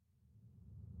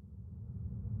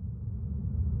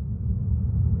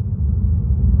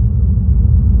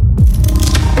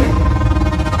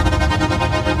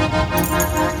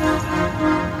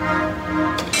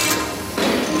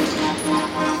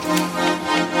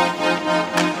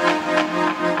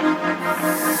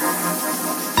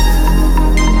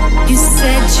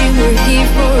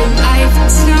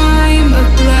time of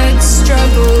blood,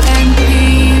 struggle, and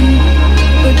pain.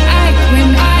 But back when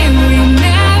I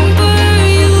remember,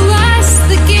 you lost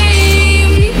the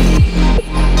game,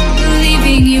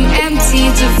 leaving you empty,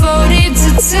 devoted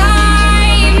to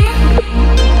time,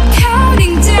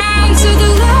 counting down to the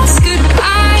last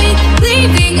goodbye,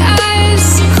 leaving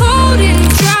us cold and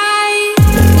dry.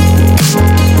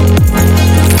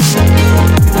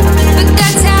 But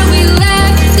that's how we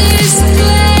left this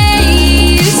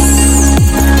place,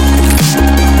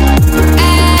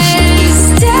 as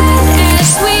dead as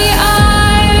we are.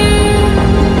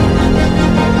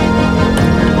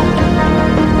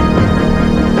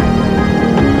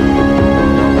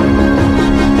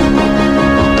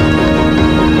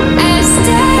 As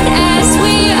dead as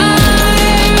we are.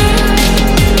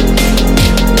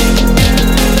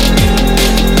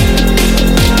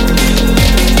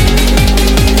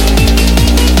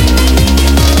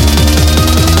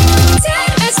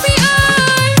 Dead as we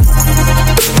are.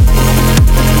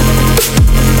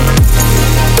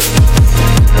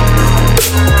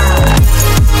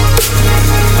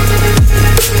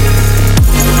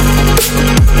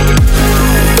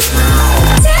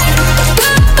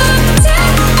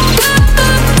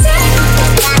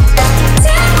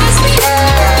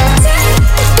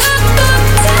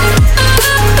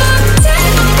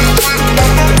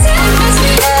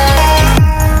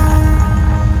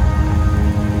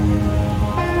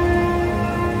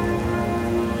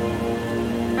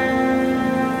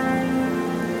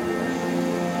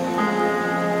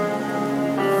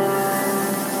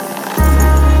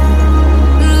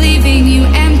 Leaving you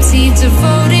empty,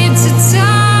 devoted to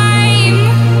time.